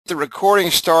the recording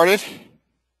started.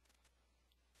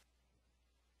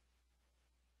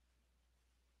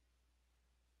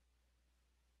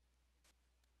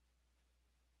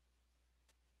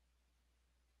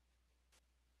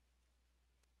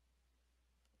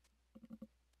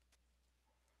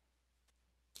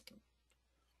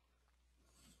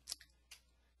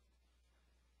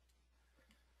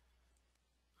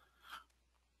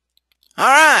 All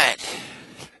right.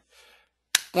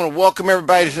 I want to welcome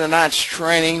everybody to tonight's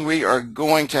training. We are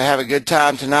going to have a good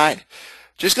time tonight.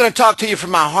 Just going to talk to you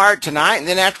from my heart tonight, and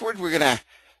then afterwards we're going to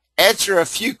answer a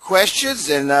few questions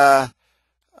and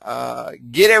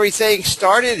get everything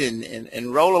started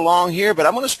and roll along here. But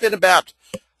I'm going to spend about,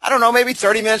 I don't know, maybe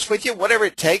 30 minutes with you, whatever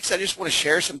it takes. I just want to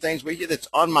share some things with you that's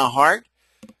on my heart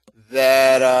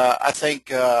that I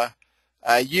think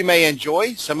you may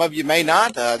enjoy. Some of you may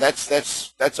not.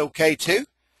 That's okay too.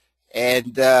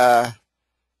 And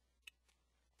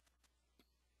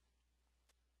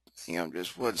hang on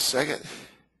just 1 second.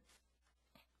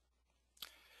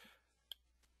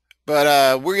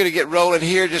 But we're going to get rolling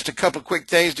here. Just a couple of quick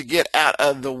things to get out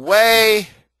of the way.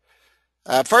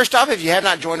 First off, if you have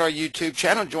not joined our YouTube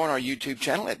channel, join our YouTube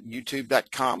channel at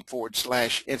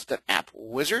youtube.com/Instant App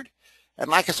Wizard. And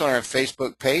like us on our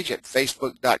Facebook page at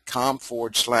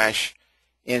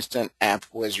facebook.com/Instant App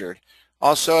Wizard.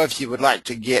 Also, if you would like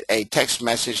to get a text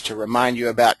message to remind you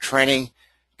about training,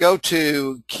 go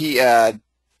to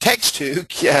text to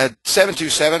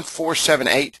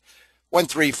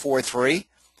 727-478-1343.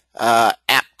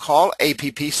 App call,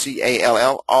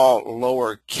 APPCALL, all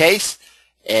lowercase.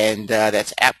 And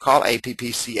that's app call,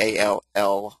 APPCALL,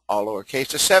 all lowercase,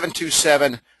 to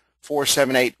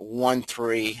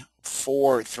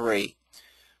 727-478-1343.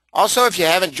 Also, if you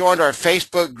haven't joined our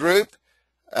Facebook group,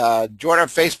 join our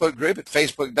Facebook group at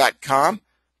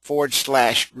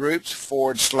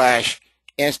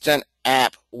facebook.com/groups/Instant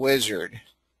App Wizard.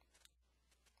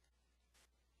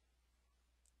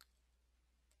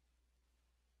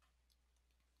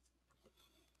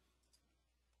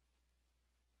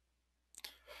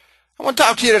 I want to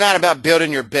talk to you tonight about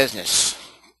building your business.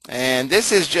 And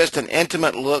this is just an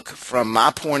intimate look from my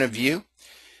point of view.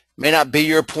 It may not be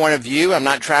your point of view. I'm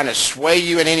not trying to sway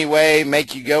you in any way,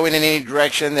 make you go in any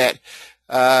direction that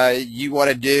you want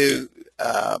to do.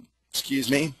 Excuse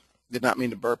me, did not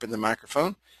mean to burp in the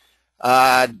microphone.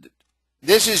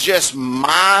 This is just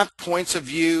my points of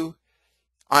view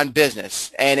on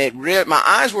business. And my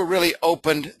eyes were really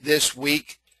opened this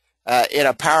week in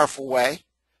a powerful way.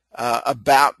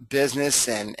 About business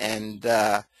and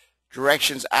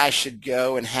directions I should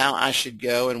go and how I should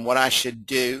go and what I should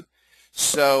do.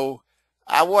 So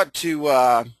I want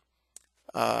to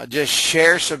just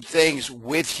share some things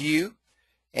with you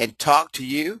and talk to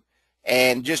you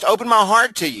and just open my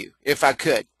heart to you if I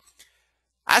could.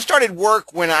 I started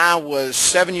work when I was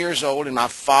 7 years old in my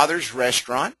father's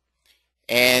restaurant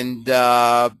and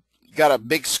got a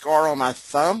big scar on my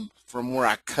thumb from where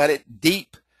I cut it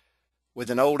deep with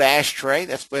an old ashtray.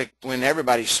 That's when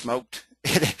everybody smoked.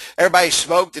 Everybody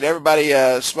smoked and everybody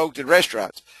smoked in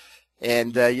restaurants.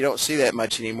 And you don't see that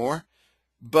much anymore.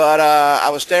 But I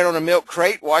was standing on a milk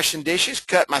crate washing dishes,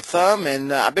 cut my thumb,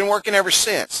 and I've been working ever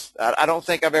since. I don't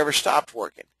think I've ever stopped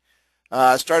working.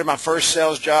 I started my first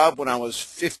sales job when I was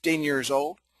 15 years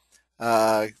old.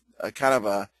 It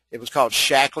was called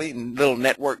Shackley, a little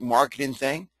network marketing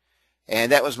thing.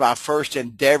 And that was my first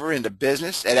endeavor into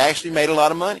business. It actually made a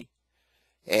lot of money.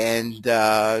 And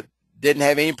didn't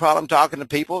have any problem talking to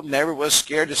people. Never was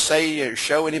scared to say or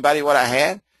show anybody what I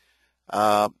had.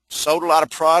 Sold a lot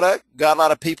of product. Got a lot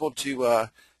of people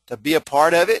to be a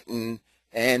part of it, and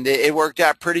it worked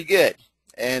out pretty good.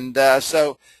 And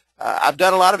so I've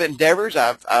done a lot of endeavors.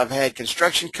 I've had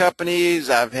construction companies.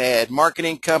 I've had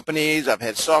marketing companies. I've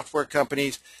had software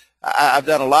companies. I've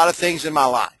done a lot of things in my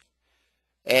life.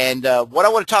 And what I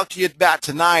want to talk to you about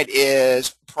tonight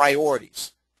is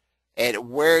priorities. And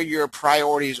where your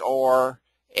priorities are,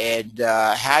 and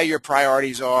how your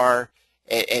priorities are,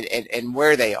 and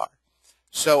where they are.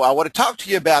 So I want to talk to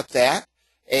you about that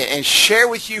and share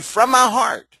with you from my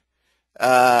heart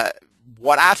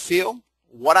what I feel,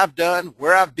 what I've done,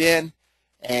 where I've been,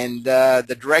 and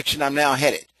the direction I'm now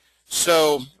headed.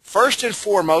 So first and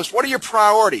foremost, what are your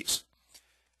priorities?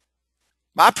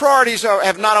 My priorities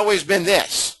have not always been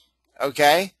this,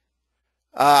 okay?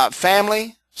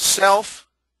 Family, self,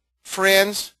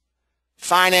 friends,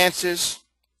 finances,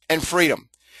 and freedom.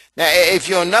 Now, if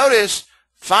you'll notice,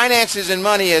 finances and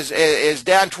money is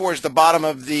down towards the bottom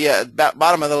of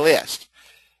the list.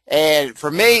 And for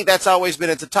me, that's always been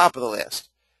at the top of the list.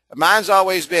 Mine's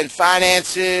always been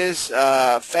finances,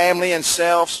 family, and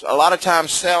self. A lot of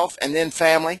times self, and then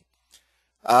family.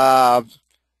 Uh,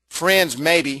 friends,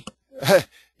 maybe.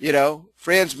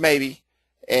 Friends, maybe.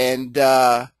 And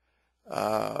uh,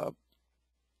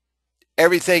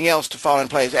 everything else to fall in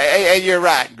place. And you're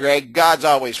right, Greg. God's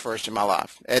always first in my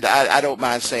life. And I don't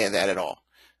mind saying that at all.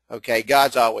 Okay,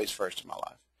 God's always first in my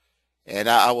life. And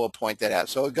I will point that out.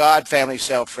 So God, family,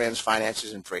 self, friends,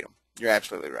 finances, and freedom. You're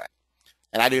absolutely right.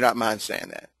 And I do not mind saying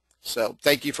that. So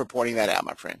thank you for pointing that out,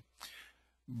 my friend.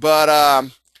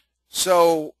 But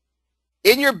so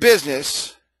in your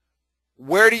business,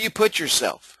 where do you put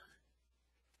yourself?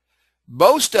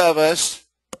 Most of us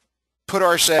put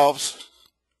ourselves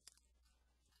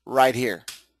right here.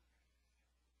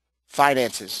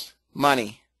 Finances,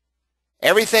 money.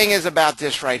 Everything is about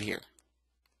this right here.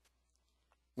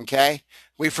 Okay?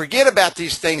 We forget about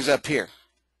these things up here.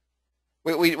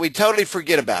 We totally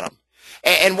forget about them.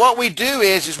 And what we do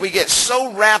is we get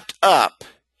so wrapped up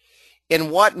in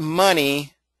what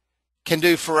money can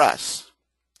do for us.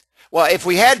 Well, if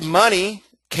we had money,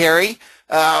 Carrie,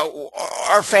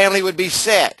 our family would be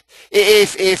set.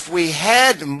 If we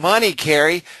had money,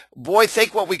 Carrie, boy,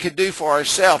 think what we could do for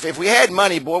ourselves. If we had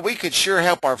money, boy, we could sure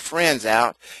help our friends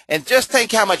out. And just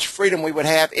think how much freedom we would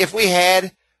have if we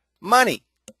had money.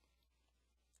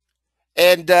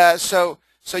 And so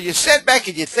you sit back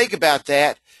and you think about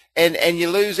that, and you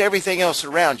lose everything else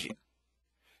around you.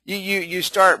 You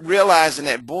start realizing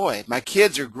that, boy, my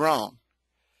kids are grown.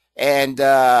 And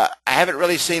I haven't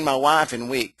really seen my wife in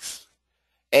weeks.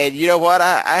 And you know what?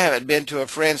 I haven't been to a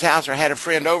friend's house or had a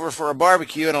friend over for a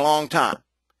barbecue in a long time.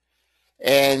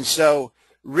 And so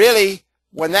really,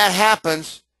 when that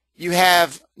happens, you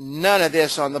have none of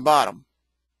this on the bottom.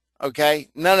 Okay?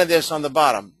 None of this on the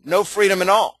bottom. No freedom at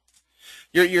all.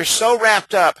 You're so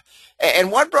wrapped up.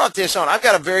 And what brought this on? I've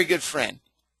got a very good friend.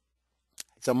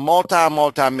 He's a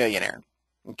multi-millionaire.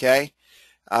 Okay?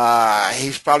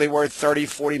 He's probably worth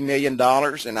 $30-40 million,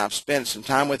 and I've spent some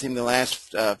time with him the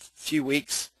last few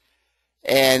weeks.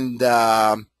 And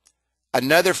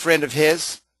another friend of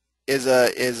his is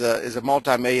a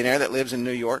multimillionaire that lives in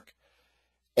New York.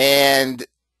 And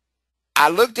I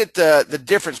looked at the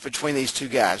difference between these two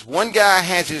guys. One guy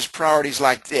has his priorities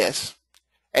like this,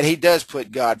 and he does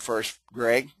put God first,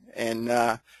 Greg. And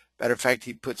matter of fact,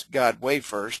 he puts God way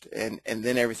first, and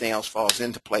then everything else falls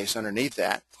into place underneath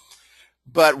that.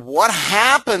 But what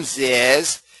happens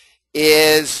is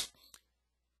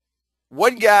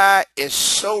one guy is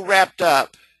so wrapped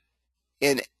up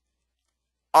in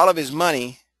all of his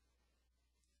money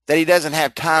that he doesn't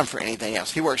have time for anything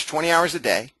else. He works 20 hours a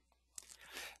day,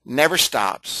 never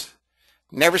stops,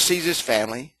 never sees his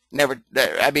family,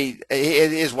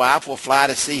 his wife will fly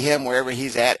to see him wherever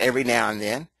he's at every now and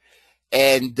then,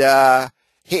 and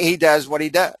he does what he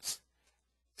does.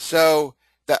 So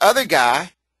the other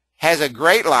guy has a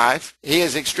great life. He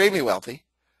is extremely wealthy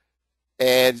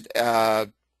and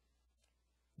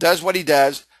does what he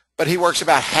does, but he works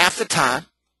about half the time.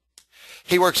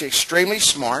 He works extremely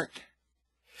smart.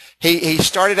 He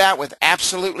started out with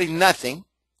absolutely nothing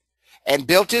and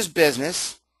built his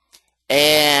business,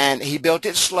 and he built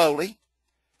it slowly,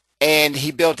 and he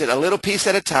built it a little piece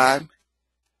at a time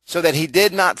so that he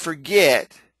did not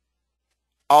forget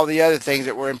all the other things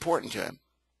that were important to him.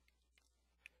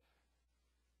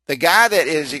 The guy that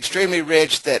is extremely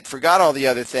rich that forgot all the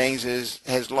other things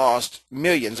has lost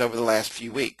millions over the last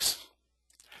few weeks.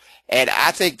 And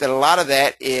I think that a lot of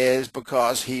that is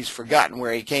because he's forgotten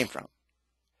where he came from.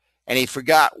 And he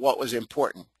forgot what was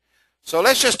important. So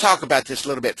let's just talk about this a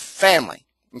little bit. Family,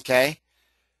 okay?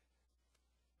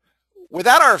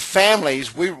 Without our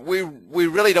families, we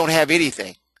really don't have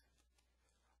anything.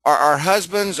 Our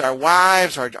husbands, our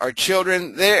wives, our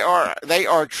children, they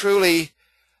are truly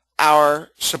our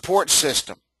support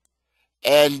system,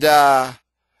 and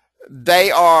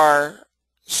they are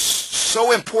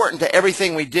so important to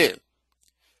everything we do.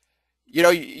 You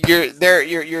know,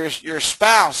 your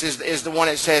spouse is the one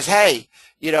that says, "Hey,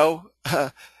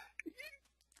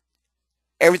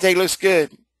 everything looks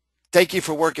good. Thank you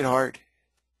for working hard.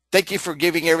 Thank you for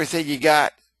giving everything you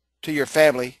got to your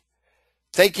family.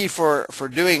 Thank you for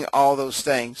doing all those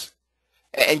things."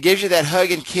 And gives you that hug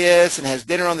and kiss and has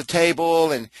dinner on the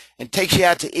table and takes you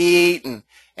out to eat and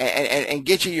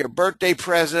gets you your birthday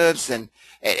presents and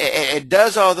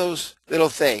does all those little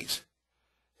things.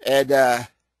 And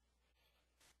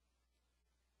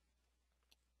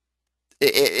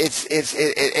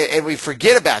and we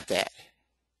forget about that.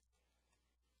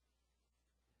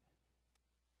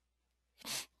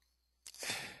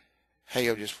 Hang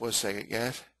on just 1 second,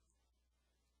 guys.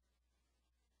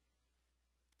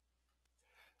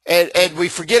 And we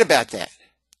forget about that.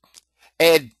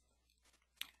 And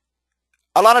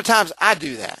a lot of times I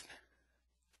do that.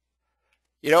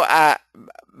 You know,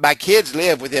 my kids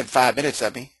live within 5 minutes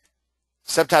of me.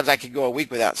 Sometimes I could go a week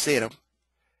without seeing them.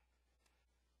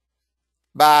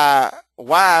 My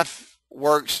wife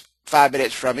works 5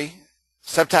 minutes from me.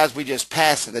 Sometimes we just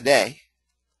pass in the day.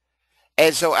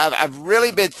 And so I've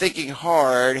really been thinking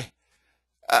hard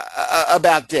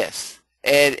about this.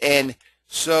 And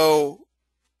so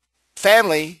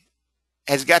family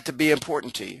has got to be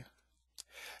important to you.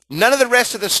 None of the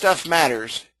rest of the stuff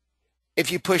matters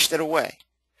if you push it away.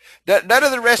 None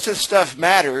of the rest of the stuff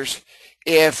matters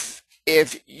if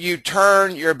you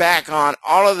turn your back on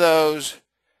all of those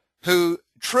who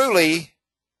truly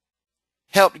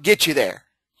helped get you there.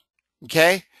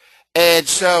 Okay? And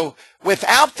so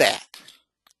without that,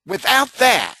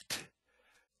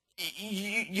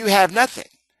 you have nothing.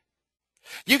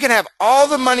 You can have all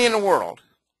the money in the world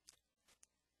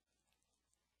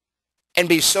and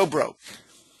be so broke.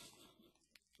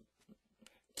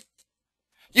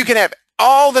 You can have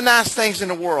all the nice things in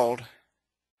the world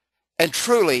and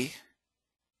truly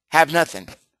have nothing.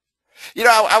 You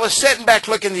know, I was sitting back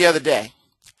looking the other day,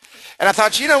 and I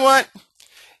thought, you know what?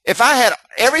 If I had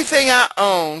everything I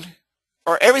owned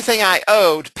or everything I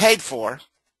owed paid for,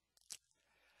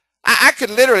 I could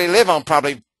literally live on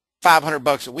probably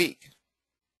 $500 a week.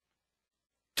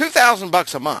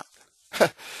 $2,000 a month.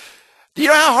 Do you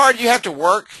know how hard you have to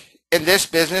work in this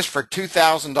business for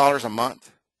 $2,000 a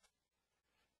month?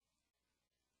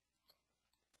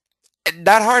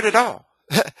 Not hard at all.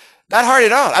 Not hard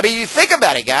at all. I mean, you think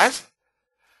about it, guys.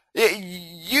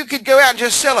 You could go out and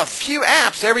just sell a few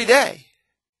apps every day.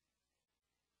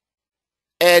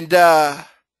 And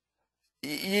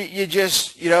you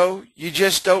just, you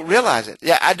just don't realize it.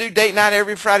 Yeah, I do date night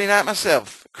every Friday night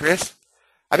myself, Chris.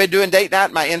 I've been doing date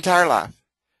night my entire life.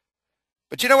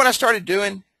 But you know what I started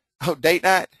doing? Oh, date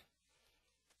night?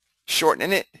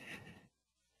 Shortening it.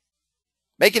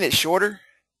 Making it shorter.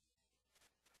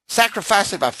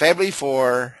 Sacrificing my family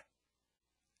for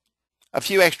a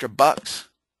few extra bucks.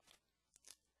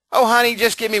 Oh, honey,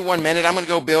 just give me 1 minute. I'm going to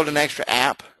go build an extra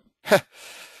app.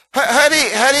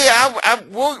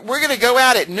 Honey, we're going to go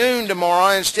out at noon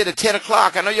tomorrow instead of 10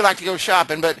 o'clock. I know you like to go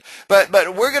shopping, but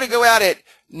we're going to go out at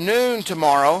noon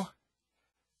tomorrow,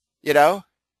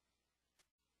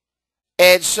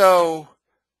 And so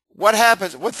what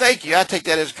happens? Well, thank you. I take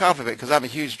that as a compliment because I'm a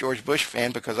huge George Bush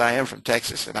fan because I am from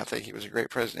Texas, and I think he was a great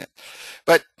president.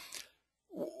 But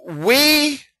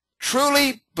we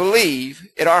truly believe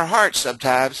in our hearts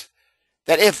sometimes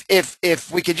that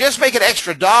if we could just make an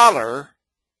extra dollar,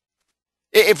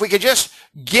 if we could just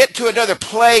get to another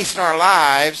place in our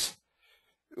lives,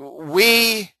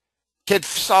 we could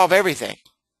solve everything.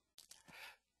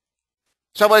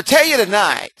 So I'm going to tell you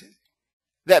tonight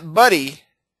that money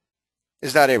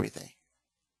is not everything.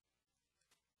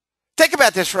 Think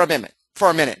about this for a minute.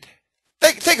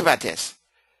 Think about this.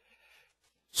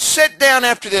 Sit down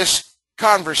after this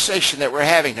conversation that we're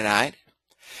having tonight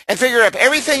and figure up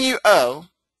everything you owe,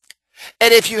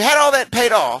 and if you had all that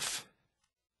paid off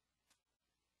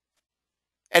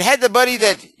and had the money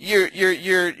that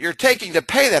you're taking to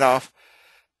pay that off,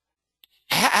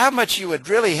 how much you would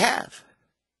really have.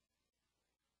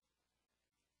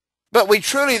 But we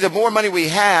truly, the more money we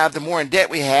have, the more in debt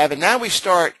we have, and now we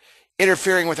start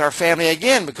interfering with our family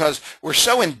again because we're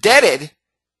so indebted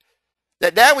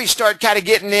that now we start kind of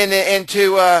getting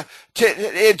into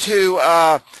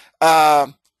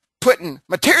putting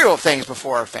material things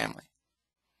before our family.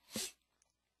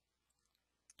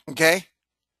 Okay?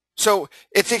 So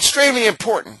it's extremely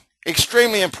important.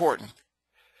 Extremely important.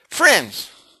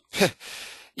 Friends,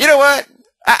 you know what?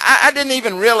 I didn't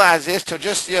even realize this till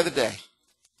just the other day.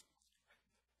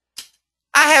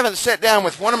 I haven't sat down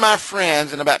with one of my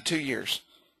friends in about 2 years.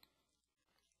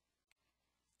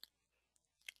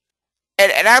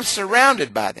 And I'm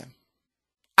surrounded by them.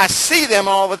 I see them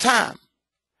all the time.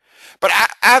 But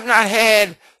I've not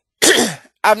had,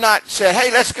 I've not said,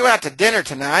 hey, let's go out to dinner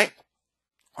tonight,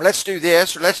 or let's do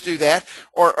this, or let's do that,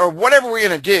 or whatever we're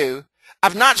going to do.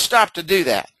 I've not stopped to do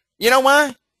that. You know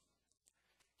why?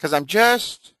 Because I'm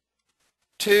just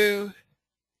too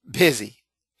busy.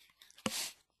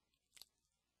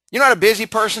 You know what a busy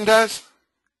person does?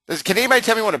 Can anybody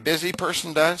tell me what a busy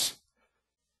person does?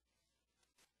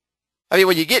 I mean,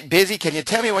 when you get busy, can you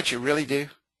tell me what you really do?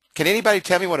 Can anybody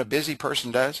tell me what a busy person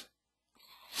does?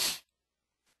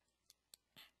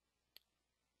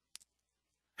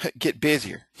 Get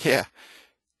busier. Yeah.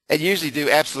 And usually do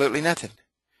absolutely nothing.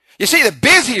 You see, the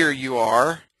busier you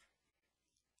are,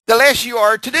 the less you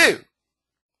are to do.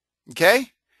 Okay?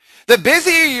 The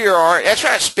busier you are, that's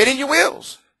right, spinning your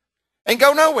wheels and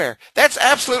go nowhere. That's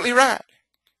absolutely right.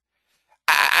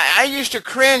 I used to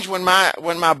cringe when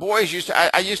my boys used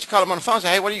to, I used to call them on the phone and say,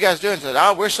 hey, what are you guys doing? I said,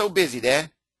 oh, we're so busy,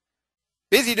 Dad.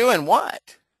 Busy doing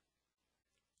what?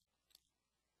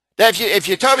 Dad, if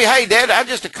you told me, hey, Dad, I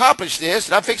just accomplished this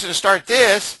and I'm fixing to start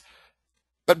this,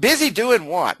 but busy doing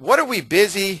what? What are we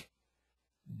busy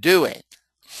doing?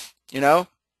 You know,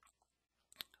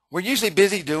 we're usually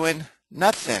busy doing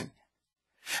nothing.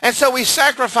 And so we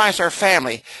sacrifice our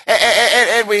family,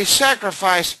 and we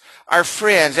sacrifice our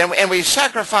friends, and we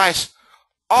sacrifice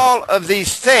all of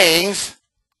these things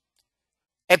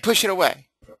and push it away.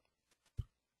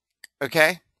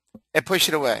 Okay? And push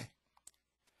it away.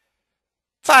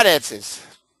 Finances.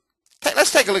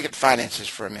 Let's take a look at finances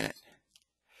for a minute.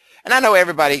 And I know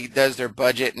everybody does their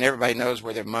budget, and everybody knows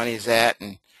where their money's at,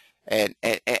 and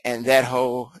that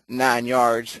whole 9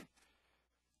 yards.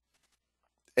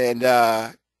 And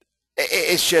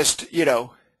it's just, you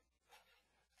know,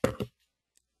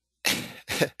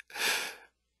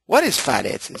 what is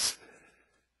finances?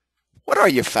 What are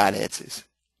your finances?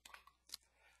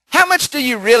 How much do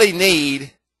you really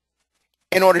need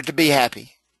in order to be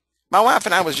happy? My wife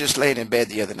and I was just laying in bed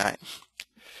the other night,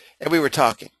 and we were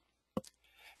talking.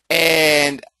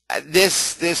 And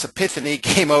this epiphany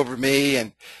came over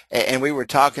me, and we were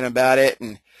talking about it,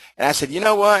 and I said, you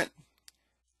know what?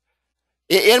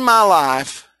 In my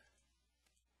life,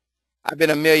 I've been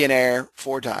a millionaire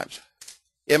 4 times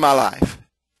in my life.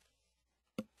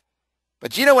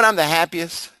 But you know when I'm the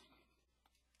happiest?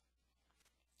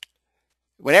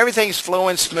 When everything's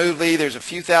flowing smoothly, there's a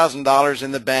few $1,000s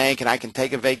in the bank and I can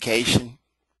take a vacation.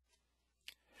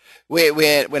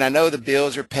 When I know the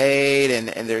bills are paid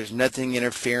and there's nothing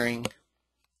interfering.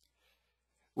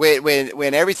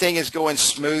 When everything is going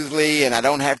smoothly and I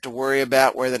don't have to worry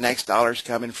about where the next dollar's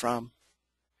coming from.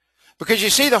 Because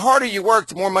you see, the harder you work,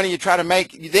 the more money you try to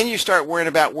make, then you start worrying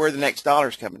about where the next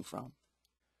dollar's coming from.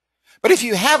 But if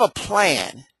you have a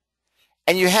plan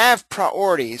and you have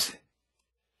priorities,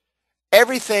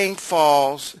 everything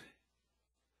falls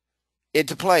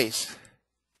into place.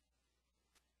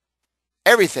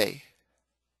 Everything.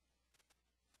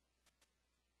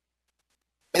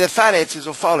 And the finances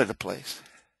will fall into place.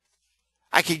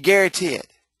 I can guarantee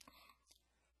it.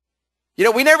 You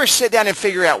know, we never sit down and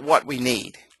figure out what we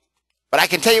need. But I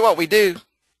can tell you what we do.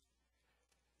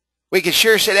 We can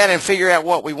sure sit down and figure out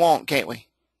what we want, can't we?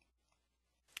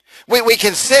 We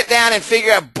can sit down and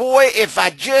figure out, boy, if I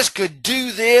just could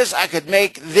do this, I could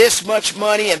make this much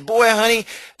money. And boy, honey,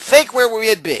 think where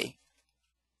we'd be.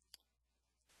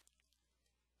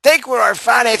 Think where our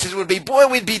finances would be. Boy,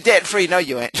 we'd be debt-free. No,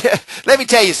 you ain't. Let me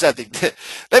tell you something.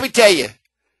 Let me tell you.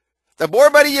 The more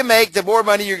money you make, the more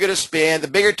money you're going to spend, the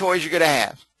bigger toys you're going to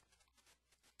have.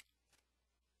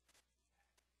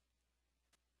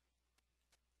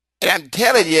 And I'm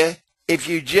telling you, if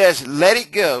you just let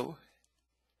it go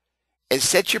and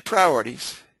set your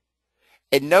priorities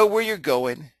and know where you're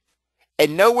going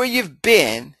and know where you've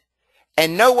been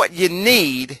and know what you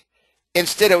need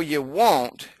instead of you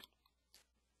want,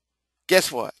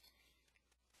 guess what?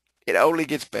 It only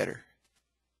gets better.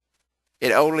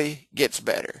 It only gets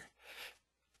better.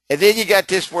 And then you got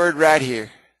this word right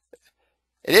here.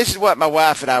 And this is what my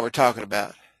wife and I were talking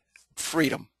about.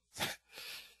 Freedom.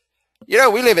 You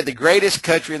know, we live in the greatest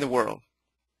country in the world.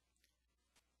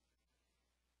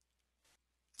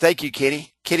 Thank you,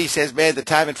 Kenny. Kenny says, man, the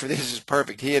timing for this is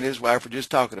perfect. He and his wife were just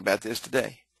talking about this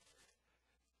today.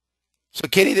 So,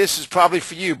 Kenny, this is probably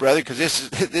for you, brother, because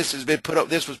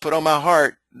this was put on my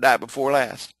heart night before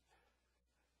last.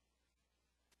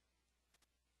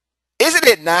 Isn't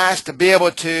it nice to be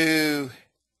able to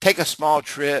take a small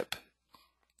trip?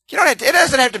 You don't have to, it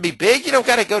doesn't have to be big. You don't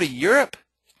got to go to Europe.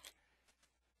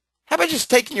 How about just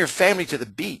taking your family to the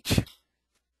beach?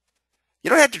 You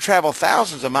don't have to travel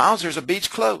thousands of miles. There's a beach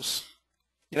close.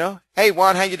 You know, hey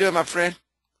Juan, how you doing, my friend?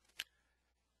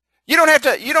 You don't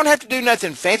have to do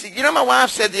nothing fancy. You know, my wife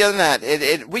said the other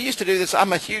night, we used to do this.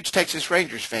 I'm a huge Texas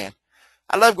Rangers fan.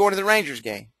 I love going to the Rangers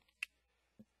game.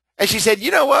 And she said, you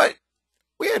know what?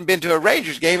 We hadn't been to a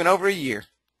Rangers game in over a year.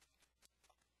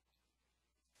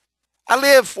 I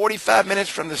live 45 minutes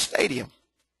from the stadium.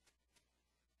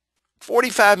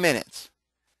 45 minutes.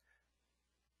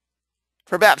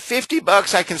 For about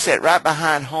 $50, I can sit right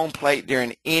behind home plate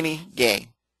during any game.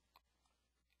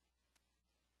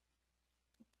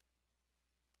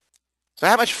 So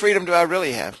how much freedom do I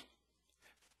really have?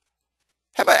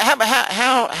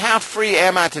 How free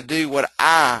am I to do what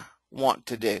I want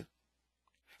to do?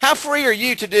 How free are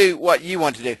you to do what you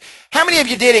want to do? How many of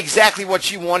you did exactly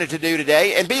what you wanted to do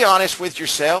today? And be honest with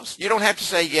yourselves. You don't have to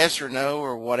say yes or no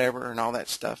or whatever and all that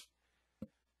stuff.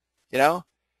 You know?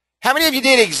 How many of you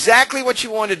did exactly what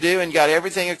you wanted to do and got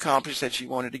everything accomplished that you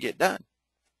wanted to get done?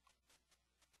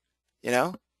 You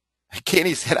know,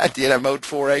 Kenny said, I did. I mowed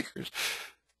 4 acres.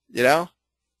 You know,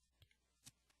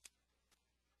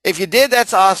 if you did,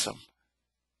 that's awesome.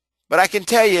 But I can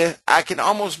tell you, I can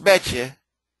almost bet you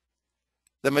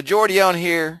the majority on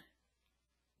here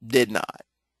did not.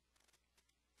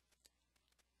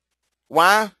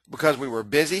 Why? Because we were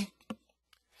busy.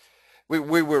 We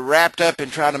were wrapped up in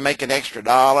trying to make an extra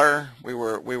dollar. We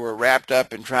were wrapped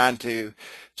up in trying to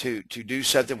do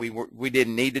something we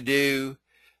didn't need to do.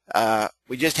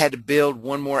 We just had to build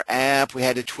one more app. We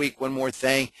had to tweak one more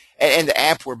thing. And the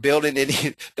app we're building,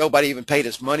 nobody even paid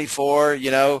us money for.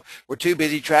 You know, we're too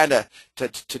busy trying to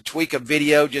tweak a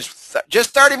video. Just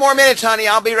 30 more minutes, honey.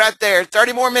 I'll be right there.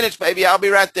 30 more minutes, baby. I'll be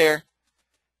right there.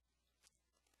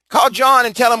 Call John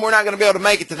and tell him we're not going to be able to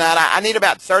make it tonight. I need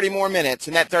about 30 more minutes.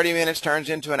 And that 30 minutes turns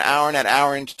into an hour, and that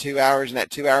hour into 2 hours, and that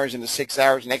 2 hours into 6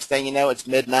 hours. Next thing you know, it's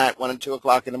midnight, 1 and 2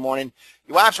 o'clock in the morning.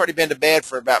 Your wife's already been to bed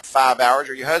for about 5 hours,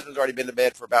 or your husband's already been to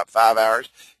bed for about 5 hours.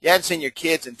 You hadn't seen your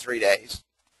kids in 3 days.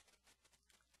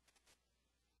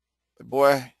 But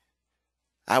boy,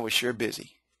 I was sure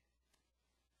busy.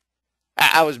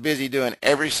 I was busy doing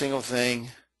every single thing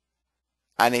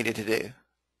I needed to do.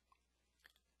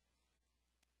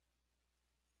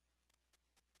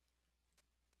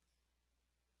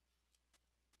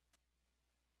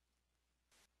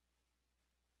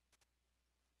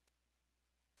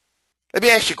 Let me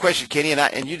ask you a question, Kenny,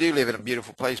 and you do live in a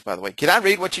beautiful place, by the way. Can I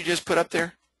read what you just put up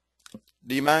there?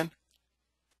 Do you mind?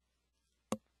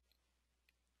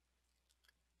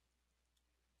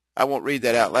 I won't read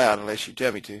that out loud unless you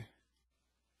tell me to.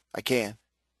 I can.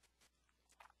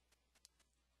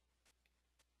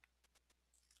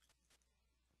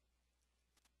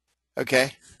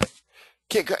 Okay.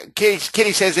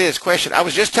 Kitty says this question. I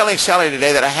was just telling Sally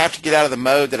today that I have to get out of the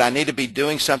mode that I need to be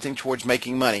doing something towards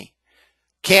making money.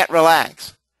 Can't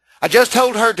relax. I just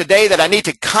told her today that I need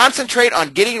to concentrate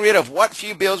on getting rid of what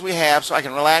few bills we have so I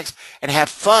can relax and have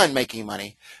fun making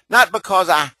money, not because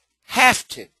I have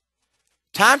to.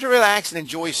 Time to relax and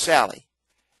enjoy Sally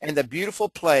and the beautiful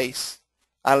place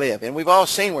I live. And we've all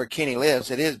seen where Kenny lives.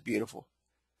 It is beautiful.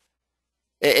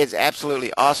 It's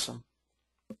absolutely awesome,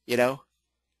 you know.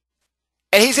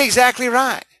 And he's exactly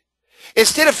right.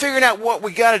 Instead of figuring out what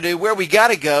we got to do, where we got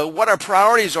to go, what our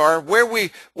priorities are,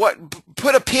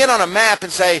 put a pin on a map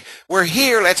and say, we're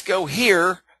here, let's go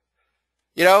here.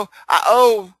 You know, I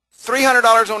owe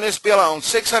 $300 on this bill, I owe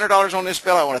 $600 on this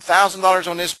bill, I owe $1,000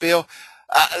 on this bill.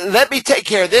 Let me take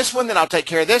care of this one, then I'll take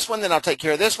care of this one, then I'll take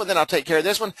care of this one, then I'll take care of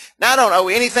this one. Now I don't owe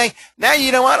anything. Now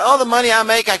you know what? All the money I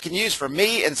make I can use for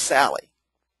me and Sally.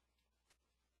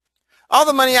 All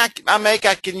the money I make,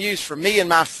 I can use for me and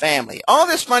my family. All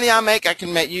this money I make, I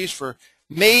can use for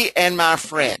me and my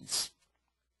friends.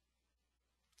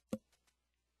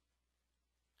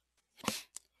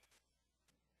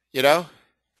 You know?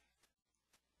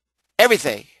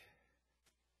 Everything.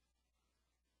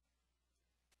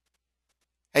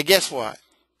 Hey, guess what?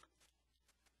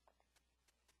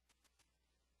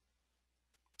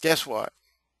 Guess what?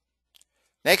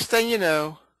 Next thing you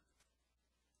know,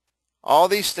 all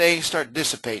these things start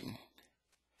dissipating.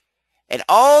 And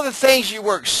all the things you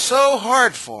work so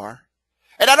hard for,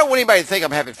 and I don't want anybody to think I'm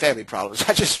having family problems.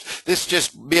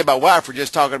 Me and my wife were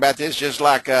just talking about this, just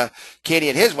like Kenny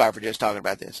and his wife were just talking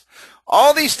about this.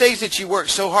 All these things that you work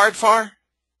so hard for,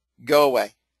 go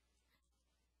away.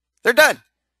 They're done.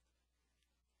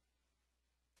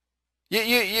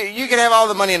 You can have all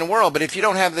the money in the world, but if you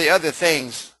don't have the other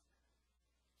things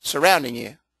surrounding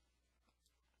you,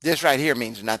 this right here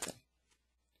means nothing.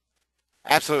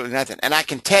 Absolutely nothing. And I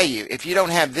can tell you, if you don't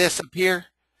have this up here,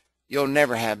 you'll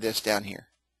never have this down here.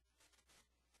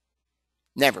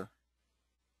 Never.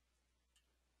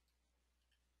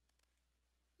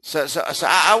 So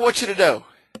I want you to know.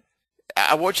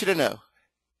 I want you to know.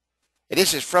 And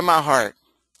this is from my heart.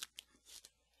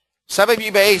 Some of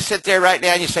you may sit there right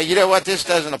now and you say, you know what, this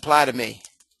doesn't apply to me.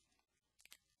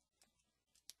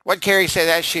 What Carrie said,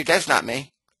 that shoot, that's not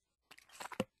me.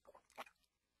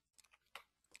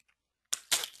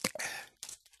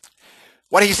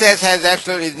 What he says has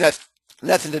absolutely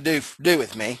nothing to do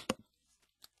with me.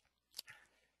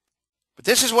 But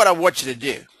this is what I want you to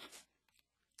do.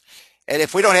 And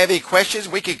if we don't have any questions,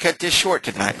 we can cut this short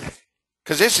tonight.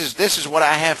 Because this is what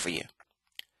I have for you.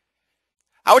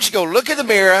 I want you to go look in the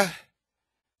mirror,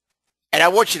 and I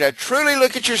want you to truly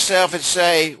look at yourself and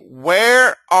say,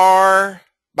 where are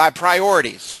my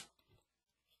priorities?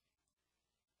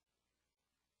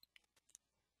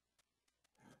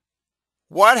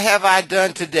 What have I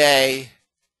done today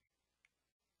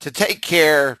to take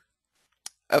care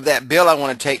of that bill I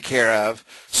want to take care of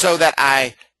so that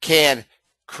I can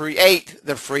create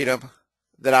the freedom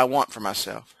that I want for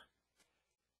myself.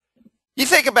 You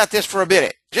think about this for a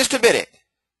minute, just a minute,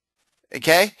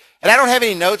 okay? And I don't have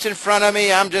any notes in front of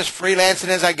me. I'm just freelancing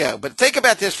as I go. But think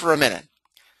about this for a minute.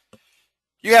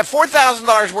 You have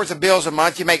 $4,000 worth of bills a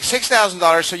month. You make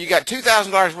 $6,000, so you got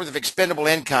 $2,000 worth of expendable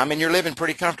income, and you're living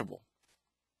pretty comfortable.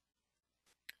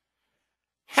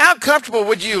 How comfortable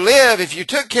would you live if you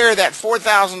took care of that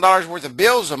 $4,000 worth of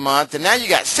bills a month, and now you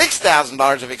got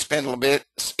 $6,000 of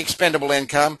expendable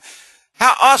income?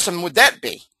 How awesome would that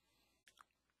be?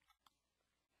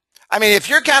 I mean, if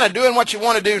you're kind of doing what you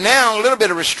want to do now, a little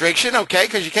bit of restriction, okay,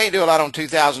 because you can't do a lot on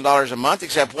 $2,000 a month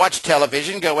except watch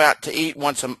television, go out to eat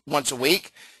once a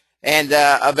week, and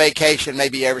a vacation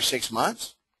maybe every 6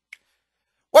 months.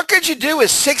 What could you do with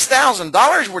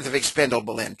 $6,000 worth of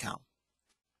expendable income?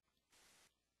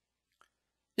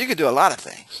 You could do a lot of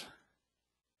things.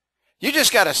 You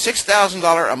just got a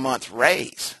 $6,000 a month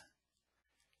raise.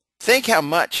 Think how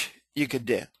much you could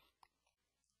do.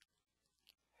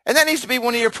 And that needs to be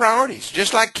one of your priorities,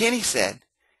 just like Kenny said.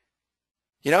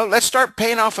 You know, let's start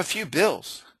paying off a few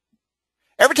bills.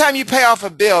 Every time you pay off a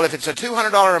bill, if it's a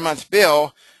 $200 a month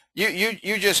bill,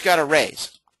 you just got a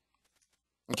raise.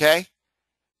 Okay?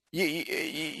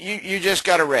 You just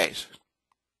got a raise.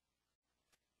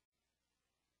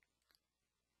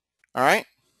 All right?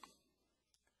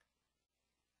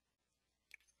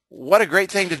 What a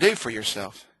great thing to do for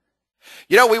yourself.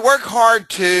 You know, we work hard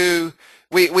to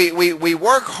we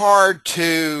work hard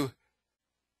to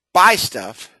buy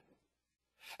stuff,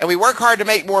 and we work hard to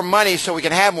make more money so we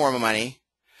can have more money,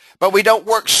 but we don't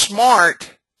work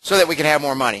smart so that we can have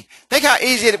more money. Think how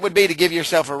easy it would be to give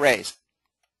yourself a raise.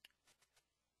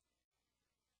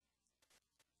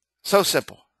 So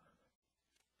simple.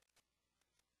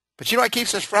 But you know what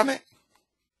keeps us from it?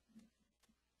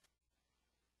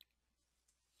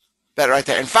 That right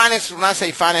there. And finance, when I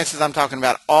say finances, I'm talking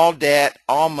about all debt,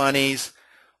 all monies,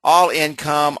 all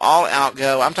income, all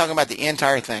outgo. I'm talking about the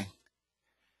entire thing.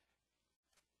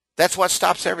 That's what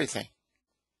stops everything.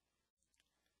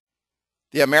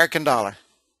 The American dollar.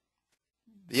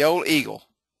 The old eagle.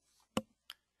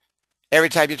 Every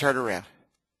time you turn around.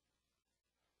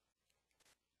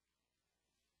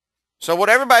 So I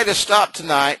want everybody to stop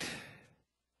tonight.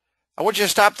 I want you to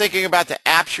stop thinking about the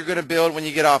apps you're going to build when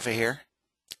you get off of here.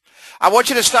 I want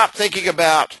you to stop thinking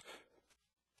about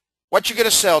what you're going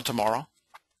to sell tomorrow.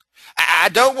 I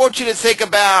don't want you to think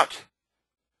about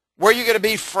where you're going to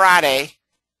be Friday,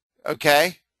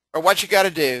 okay, or what you got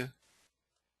to do.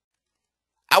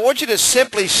 I want you to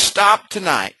simply stop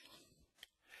tonight.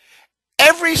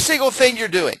 Every single thing you're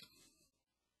doing,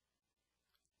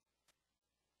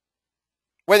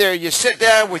 whether you sit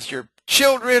down with your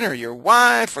children or your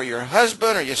wife or your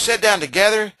husband, or you sit down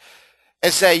together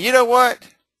and say, you know what?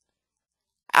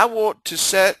 I want to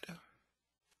set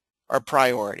our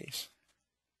priorities.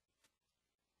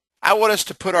 I want us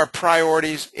to put our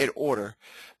priorities in order,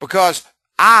 because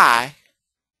and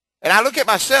I look at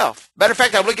myself. Matter of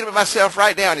fact, I'm looking at myself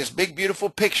right now in this big, beautiful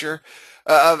picture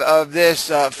of this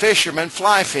fisherman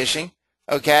fly fishing,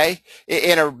 okay,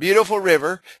 in a beautiful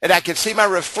river, and I can see my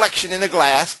reflection in the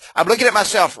glass. I'm looking at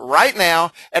myself right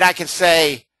now, and I can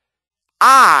say,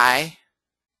 I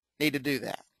need to do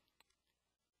that.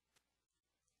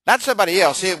 Not somebody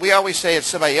else. We always say it's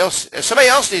somebody else. Somebody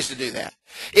else needs to do that.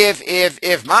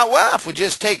 If my wife would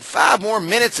just take 5 more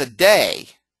minutes a day.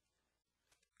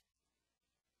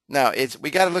 No,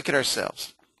 we got to look at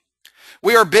ourselves.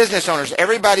 We are business owners.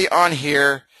 Everybody on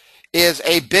here is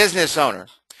a business owner.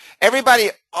 Everybody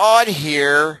on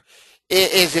here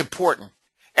is important.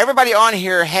 Everybody on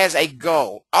here has a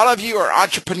goal. All of you are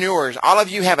entrepreneurs. All of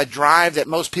you have a drive that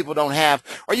most people don't have,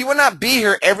 or you would not be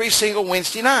here every single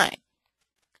Wednesday night.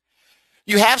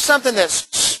 You have something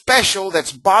that's special,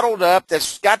 that's bottled up,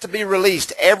 that's got to be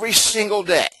released every single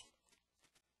day.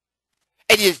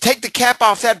 And you take the cap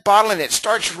off that bottle, and it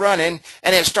starts running,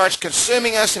 and it starts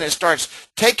consuming us, and it starts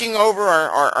taking over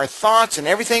our thoughts and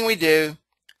everything we do.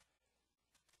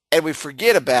 And we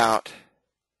forget about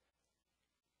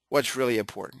what's really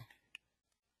important.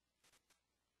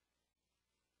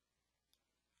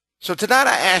 So tonight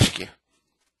I ask you,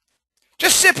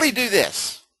 just simply do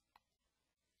this.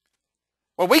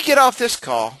 When we get off this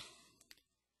call,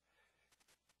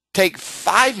 take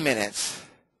 5 minutes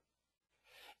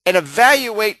and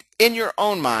evaluate in your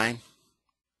own mind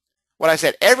what I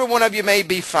said. Every one of you may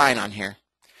be fine on here.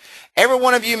 Every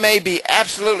one of you may be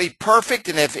absolutely perfect,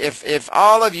 and if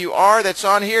all of you are that's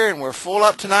on here and we're full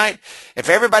up tonight, if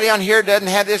everybody on here doesn't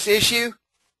have this issue,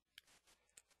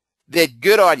 then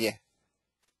good on you.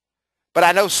 But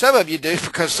I know some of you do,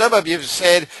 because some of you have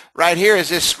said right here as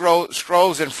this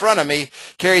scrolls in front of me,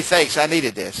 Carrie, thanks, I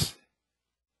needed this.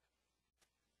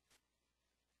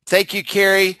 Thank you,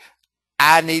 Carrie.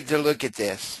 I need to look at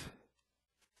this.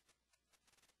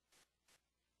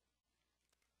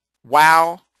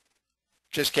 Wow.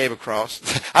 Just came across.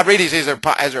 I read these as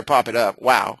they're popping up.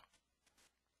 Wow.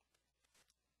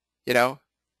 You know,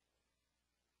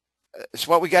 it's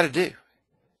what we got to do.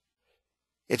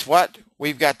 It's what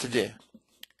we've got to do.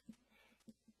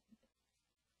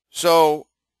 So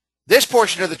this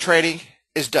portion of the training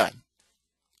is done.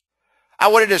 I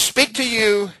wanted to speak to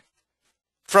you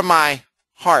from my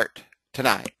heart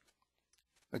tonight.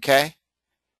 Okay?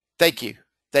 Thank you.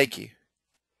 Thank you.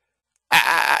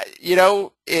 You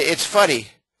know, it's funny.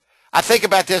 I think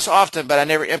about this often, but I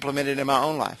never implement it in my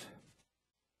own life.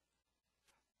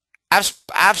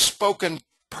 I've spoken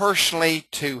personally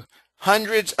to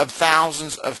hundreds of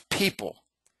thousands of people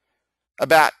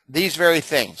about these very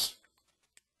things.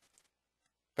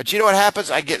 But you know what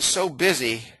happens? I get so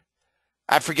busy,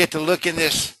 I forget to look in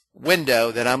this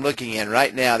window that I'm looking in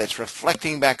right now that's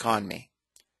reflecting back on me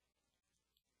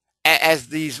as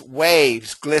these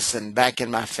waves glisten back in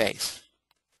my face.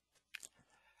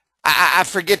 I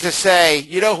forget to say,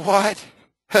 you know what?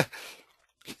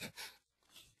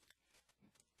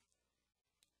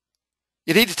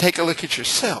 You need to take a look at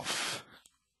yourself.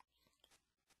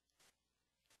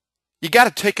 You got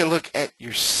to take a look at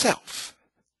yourself.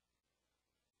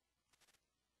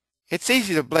 It's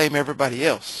easy to blame everybody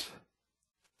else.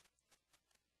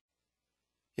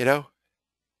 You know,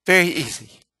 very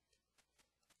easy.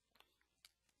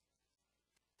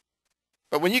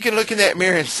 But when you can look in that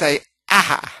mirror and say,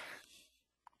 I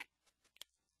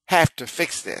have to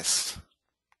fix this.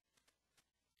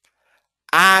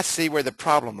 I see where the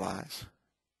problem lies.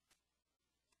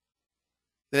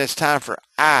 Then it's time for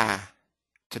I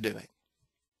to do it.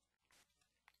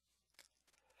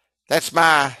 That's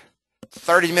my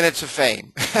 30 minutes of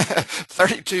fame.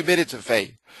 32 minutes of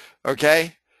fame.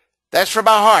 Okay? That's from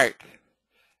my heart.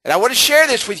 And I want to share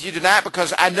this with you tonight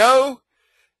because I know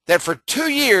that for 2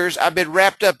 years I've been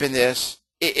wrapped up in this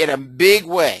in a big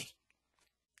way.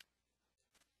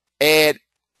 And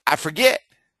I forget.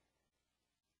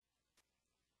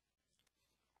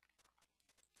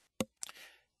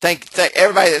 Thank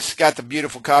everybody that's got the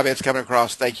beautiful comments coming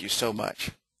across. Thank you so much.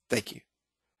 Thank you.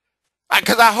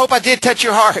 Because I hope I did touch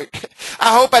your heart.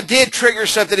 I hope I did trigger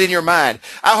something in your mind.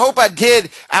 I hope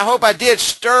I did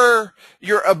stir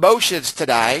your emotions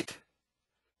tonight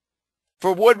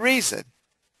for one reason.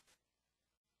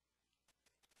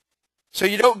 So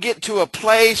you don't get to a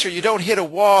place or you don't hit a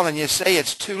wall and you say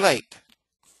it's too late.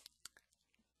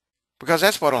 Because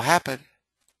that's what'll happen.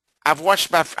 I've watched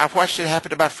it happen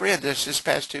to my friend this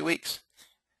past 2 weeks.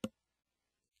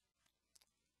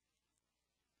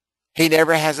 He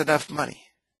never has enough money.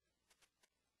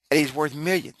 And he's worth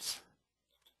millions.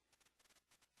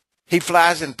 He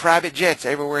flies in private jets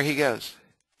everywhere he goes.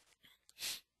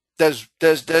 Does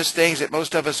things that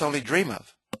most of us only dream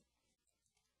of.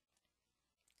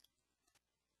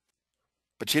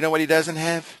 But you know what he doesn't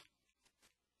have?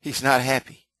 He's not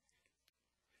happy.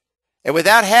 And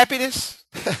without happiness,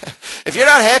 if you're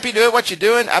not happy doing what you're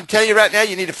doing, I'm telling you right now,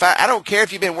 you need to find, I don't care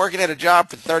if you've been working at a job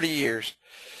for 30 years.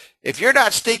 If you're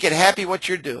not stinking happy what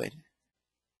you're doing,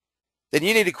 then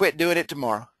you need to quit doing it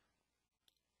tomorrow.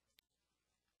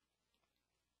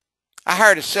 I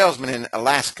hired a salesman in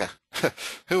Alaska.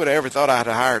 Who would have ever thought I'd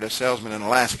have hired a salesman in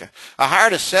Alaska? I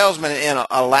hired a salesman in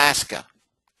Alaska.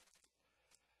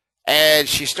 And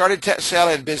she started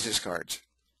selling business cards.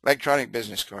 Electronic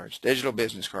business cards, digital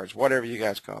business cards, whatever you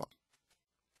guys call them.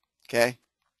 Okay?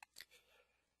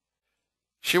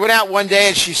 She went out one day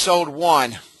and she sold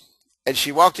one. And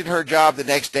she walked in her job the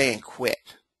next day and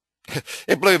quit.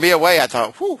 It blew me away. I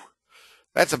thought, whew,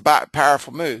 that's a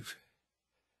powerful move.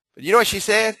 But you know what she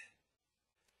said?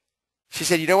 She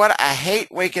said, you know what? I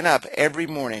hate waking up every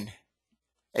morning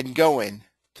and going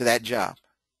to that job.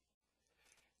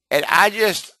 And I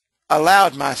just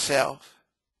allowed myself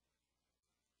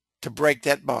to break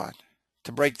that bond,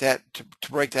 to break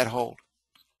that hold.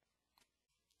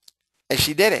 And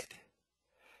she did it.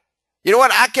 You know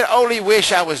what? I can only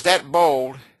wish I was that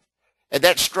bold and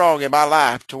that strong in my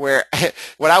life to where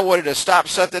when I wanted to stop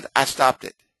something, I stopped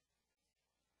it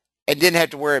and didn't have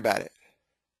to worry about it.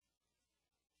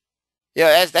 You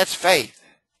know, that's faith.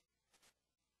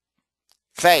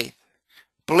 Faith.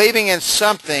 Believing in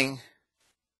something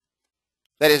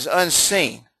that is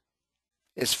unseen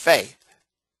is faith.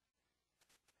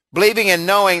 Believing and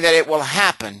knowing that it will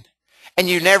happen and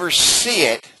you never see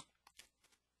it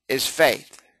is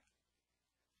faith.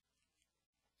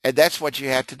 And that's what you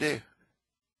have to do.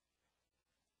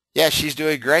 Yeah, she's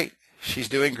doing great. She's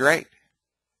doing great.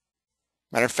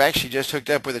 Matter of fact, she just hooked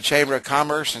up with the Chamber of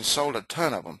Commerce and sold a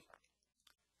ton of them.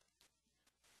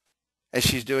 And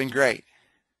she's doing great.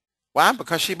 Why?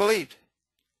 Because she believed.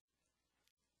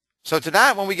 So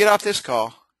tonight when we get off this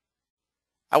call,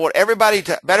 I want everybody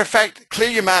to, matter of fact, clear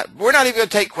your mind. We're not even going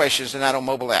to take questions tonight on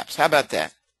mobile apps. How about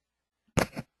that?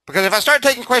 Because if I start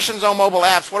taking questions on mobile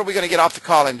apps, what are we going to get off the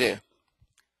call and do?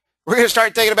 We're going to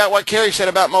start thinking about what Carrie said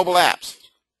about mobile apps.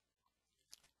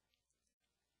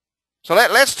 So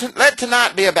let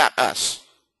tonight be about us.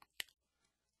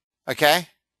 Okay?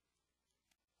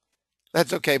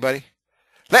 That's okay, buddy.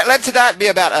 Let tonight be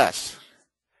about us.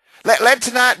 Let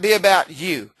tonight be about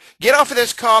you. Get off of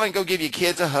this call and go give your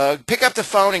kids a hug. Pick up the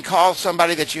phone and call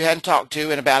somebody that you hadn't talked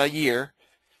to in about a year.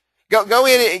 Go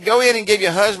in and give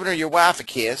your husband or your wife a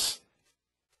kiss.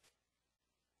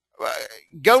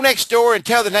 Go next door and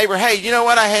tell the neighbor, hey, you know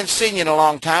what? I hadn't seen you in a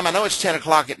long time. I know it's 10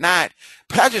 o'clock at night,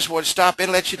 but I just want to stop in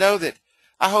and let you know that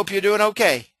I hope you're doing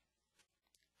okay.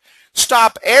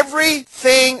 Stop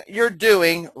everything you're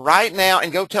doing right now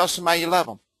and go tell somebody you love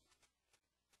them.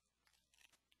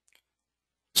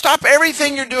 Stop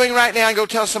everything you're doing right now and go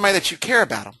tell somebody that you care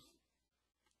about them.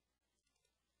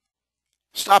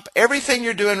 Stop everything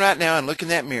you're doing right now and look in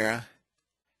that mirror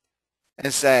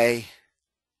and say,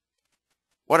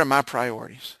 what are my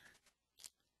priorities?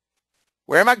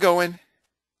 Where am I going?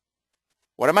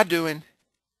 What am I doing?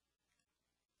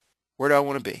 Where do I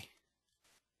want to be?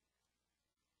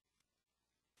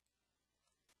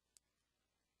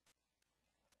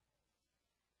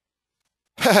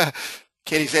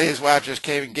 Kenny said his wife just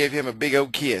came and gave him a big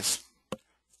old kiss.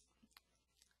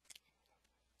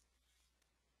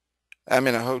 I'm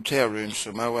in a hotel room,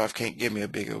 so my wife can't give me a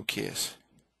big old kiss.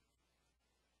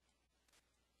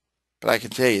 But I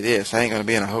can tell you this, I ain't going to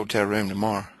be in a hotel room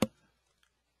tomorrow.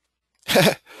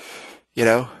 You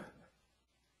know?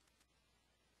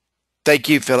 Thank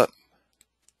you, Philip.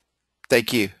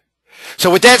 Thank you.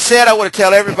 So with that said, I want to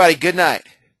tell everybody good night.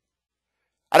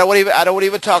 I don't want to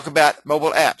even talk about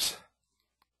mobile apps.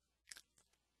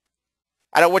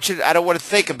 I don't want to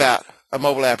think about a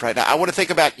mobile app right now. I want to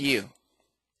think about you.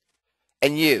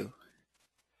 And you.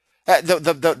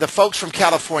 The folks from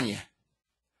California.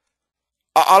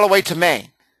 All the way to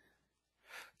Maine.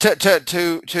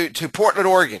 To Portland,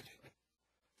 Oregon.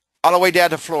 All the way down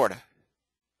to Florida.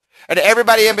 And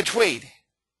everybody in between.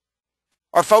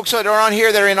 Or folks that are on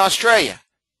here that are in Australia.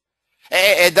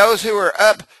 And those who are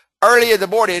up early in the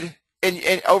morning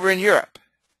over in Europe.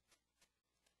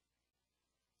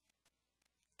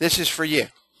 This is for you.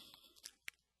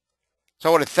 So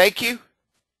I want to thank you.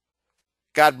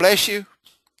 God bless you.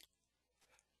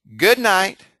 Good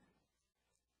night.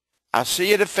 I'll see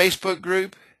you in the Facebook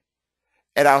group.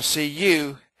 And I'll see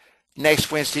you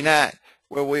next Wednesday night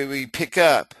where we pick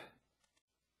up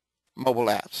mobile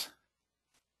apps.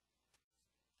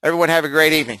 Everyone have a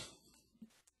great evening.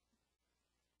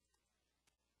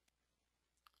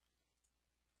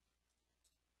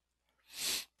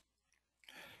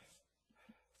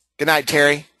 Good night,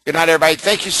 Terry. Good night, everybody.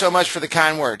 Thank you so much for the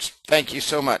kind words. Thank you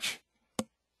so much.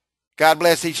 God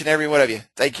bless each and every one of you.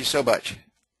 Thank you so much.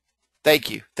 Thank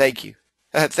you. Thank you.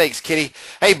 Thanks, Kitty.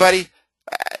 Hey, buddy,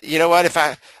 you know what? If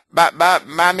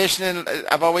my mission,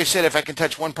 I've always said, if I can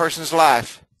touch one person's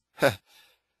life,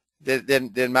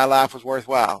 then my life was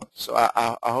worthwhile. So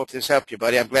I hope this helped you,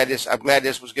 buddy. I'm glad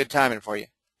this was good timing for you.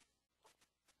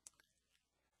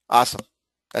 Awesome.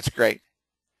 That's great.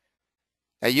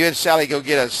 Now, you and Sally go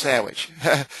get a sandwich.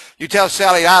 You tell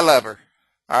Sally I love her.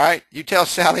 All right? You tell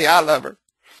Sally I love her.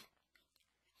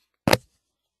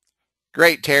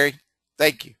 Great, Terry.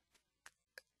 Thank you.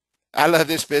 I love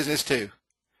this business too.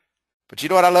 But you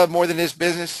know what I love more than this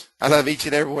business? I love each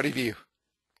and every one of you.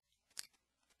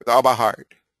 With all my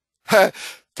heart.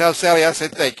 Tell Sally I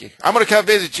said thank you. I'm going to come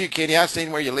visit you, Kenny. I've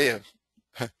seen where you live.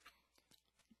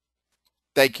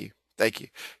 Thank you. Thank you.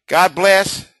 God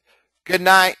bless. Good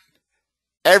night.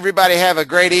 Everybody have a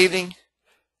great evening,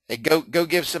 and go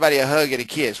give somebody a hug and a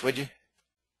kiss, would you?